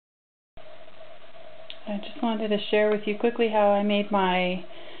I just wanted to share with you quickly how I made my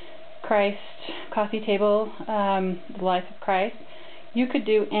Christ coffee table, the Life of Christ. You could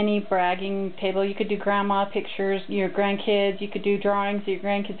do any bragging table. You could do grandma pictures, your grandkids. You could do drawings that your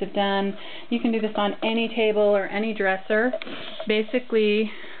grandkids have done. You can do this on any table or any dresser. Basically,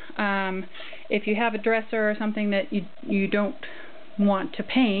 if you have a dresser or something that you don't want to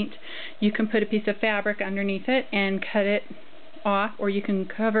paint, you can put a piece of fabric underneath it and cut it off, or you can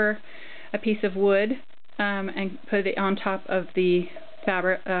cover a piece of wood and put it on top of the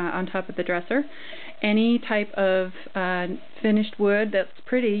fabric, on top of the dresser. Any type of finished wood that's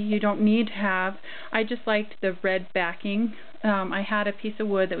pretty, you don't need to have. I just liked the red backing. I had a piece of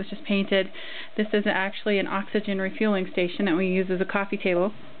wood that was just painted. This is actually an oxygen refueling station that we use as a coffee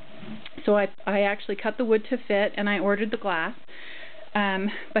table. So I actually cut the wood to fit, and I ordered the glass.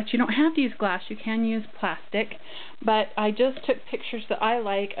 But you don't have to use glass, you can use plastic. But I just took pictures that I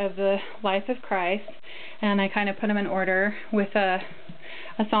like of the Life of Christ, and I kind of put them in order with a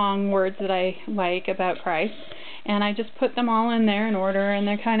song, words that I like about Christ. And I just put them all in there in order, and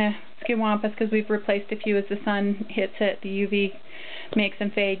they're kind of skidwampus because we've replaced a few as the sun hits it. The UV makes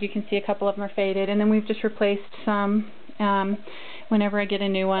them fade. You can see a couple of them are faded. And then we've just replaced some. Whenever I get a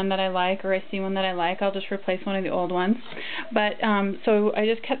new one that I like, or I see one that I like, I'll just replace one of the old ones. But so I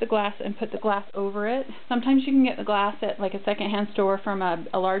just cut the glass and put the glass over it. Sometimes you can get the glass at like a secondhand store from a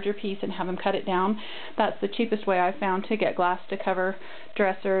larger piece and have them cut it down. That's the cheapest way I've found to get glass to cover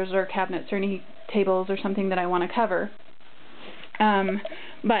dressers or cabinets or any tables or something that I want to cover.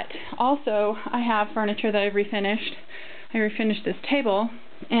 But also I have furniture that I've refinished. I refinished this table,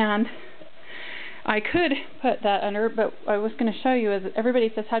 and I could put that under, but I was going to show you, is everybody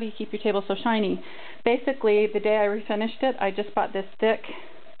says, how do you keep your table so shiny? Basically, the day I refinished it, I just bought this thick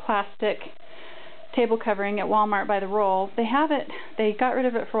plastic table covering at Walmart by the roll. They have it, they got rid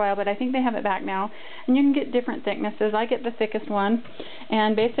of it for a while, but I think they have it back now. And you can get different thicknesses. I get the thickest one,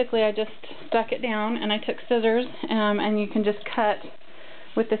 and basically I just stuck it down, and I took scissors, and you can just cut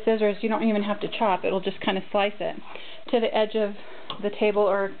with the scissors. You don't even have to chop. It'll just kind of slice it to the edge of the table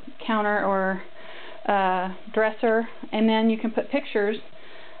or counter or dresser, and then you can put pictures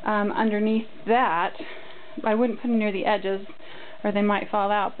underneath that. I wouldn't put them near the edges or they might fall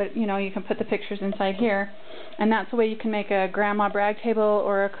out, but you know, you can put the pictures inside here, and that's the way you can make a grandma brag table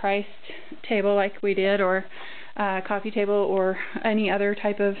or a Christ table like we did, or a coffee table, or any other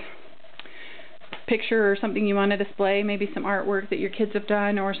type of picture or something you want to display, maybe some artwork that your kids have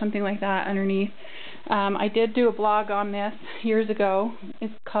done or something like that underneath. I did do a blog on this years ago.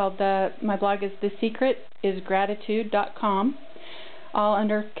 It's called, my blog is thesecretisgratitude.com, all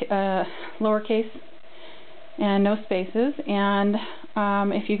under lowercase and no spaces. And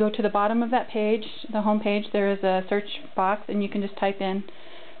if you go to the bottom of that page, the home page, there is a search box, and you can just type in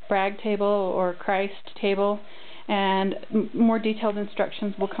brag table or Christ table, and more detailed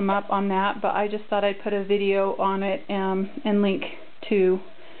instructions will come up on that. But I just thought I'd put a video on it and link to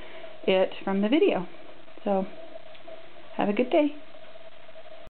it from the video. So have a good day.